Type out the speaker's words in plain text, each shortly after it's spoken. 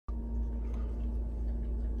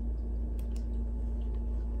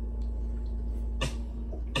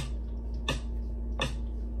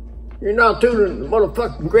You're now tuning to the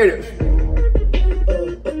motherfucking greatest.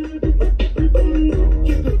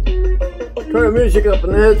 Turn the music up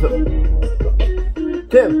in the headphone.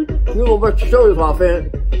 Tim, you gonna brush your shoulders off, man.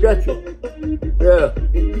 Got you. Yeah.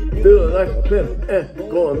 Feeling like a pimp.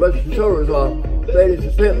 Go and brush your shoulders off. Ladies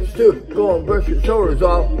and pimps too. Go and brush your shoulders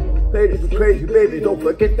off. Ladies and crazy babies, don't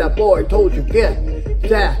forget that boy told you get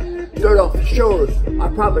that dirt off your shoulders. I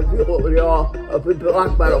probably feel with y'all. I've been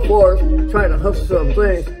blocked by the force, trying to hustle some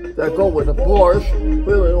things that go with the Porsche.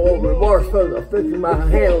 Feeling over remorse for the fixing my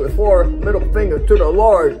hand with four middle finger to the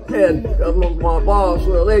Lord. And my boss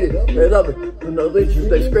and the ladies, they love it. And the leeches,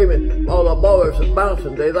 they screaming, all the ballers are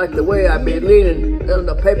bouncing. They like the way I be leaning in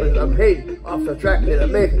the papers I'm paid off the track that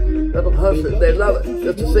I'm making. Little hustlers, they love it.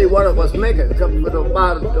 Just to see one of us make it. Come from the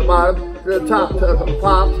bottom to the bottom, to the top, to the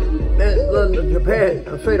pops. And London, Japan,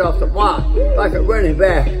 I'm straight off the block, like a running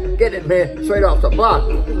back. Get it, man, straight off the block.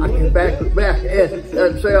 I can back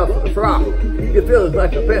and straight off the frog. You feel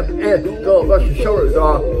like a pimp, and go and brush your shoulders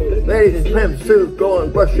off. Ladies and pimps too, go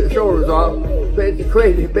and brush your shoulders off. Ladies and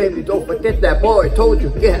crazy baby, don't forget that boy told you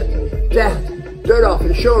get that dirt off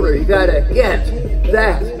your shoulder. You gotta get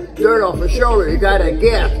that dirt off your shoulder. You gotta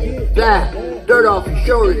get that dirt off your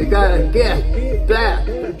shoulder. You gotta get that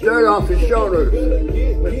dirt off your shoulders.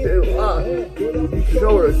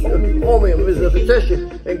 Shoulders. Homie was a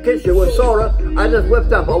physician in kitchen with soda. I just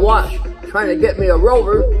whipped up a watch, trying to get me a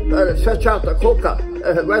rover, trying to stretch out the coca.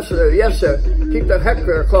 The rest of it, yes sir. Keep the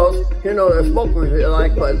heckler close. You know, the smokers they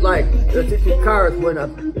like, but like the 50 cars went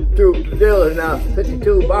up through the dealer now.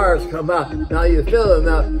 52 bars come out. Now you feel them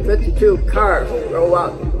now. 52 cars roll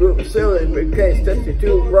out through the ceiling in case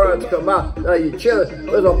 52 broads come out. Now you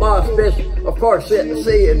chillin' with a boss bitch. Of course, sitting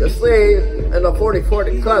C in the sleeve. And the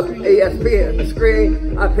 40-40 club, ASP in the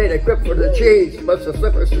screen. I paid a grip for the cheese, but the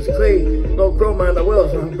slippers is clean. No chrome on the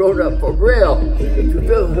wheels, I'm grown up for real. If you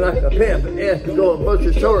feeling like a pimp, and go and brush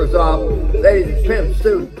your shoulders off. Ladies and pimps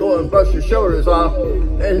too, go and brush your shoulders off.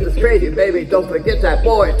 And it's crazy, baby, don't forget that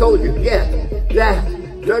boy told you get that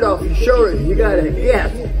dirt off your shoulders. You gotta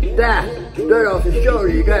get that dirt off your shoulder.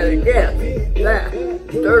 You gotta get that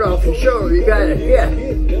dirt off your shoulder. You gotta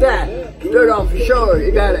get that dirt off your shoulder.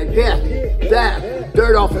 You gotta get that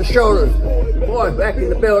dirt off your shoulders. Boy, back in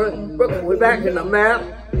the building. Brooklyn, we're back in the map.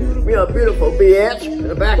 You know, beautiful bitch. In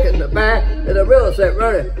the back, and the real estate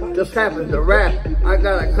running just happens to rap. I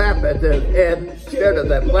got a clap at the end, scared of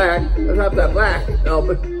that black. It's not that black, no,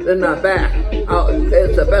 but they're not back.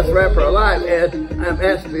 It's the best rapper alive, and I'm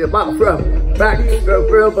asking you about from back to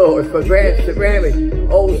real boys, from Grants to Grammy,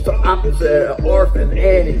 old to opposite, Orphan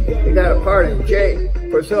Annie. You got a part in Jay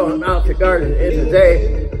for selling out the garden in the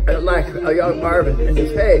day. Like a young Marvin in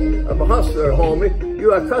his hay. I'm a hustler, homie.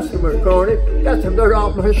 You a customer, crony. Got some dirt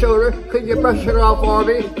off my shoulder. Could you brush it off for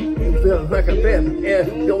me? You feel like a pimp. Yeah,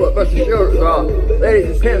 go and brush your shoulders off.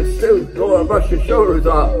 Ladies and pimps too, go and brush your shoulders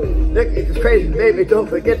off. Nick is crazy, baby. Don't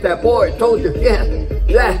forget that boy told you get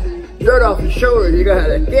that dirt off your shoulder. You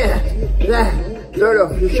gotta get that dirt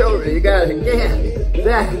off your shoulder. You gotta get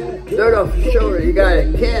that dirt off your shoulder. You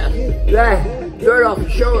gotta get that dirt off your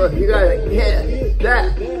shoulder. You gotta get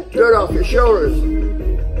that dirt off your shoulders.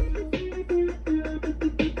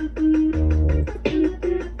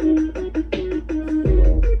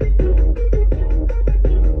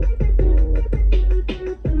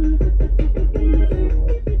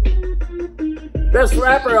 Best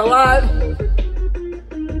rapper alive.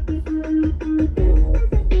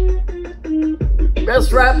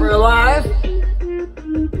 Best rapper alive.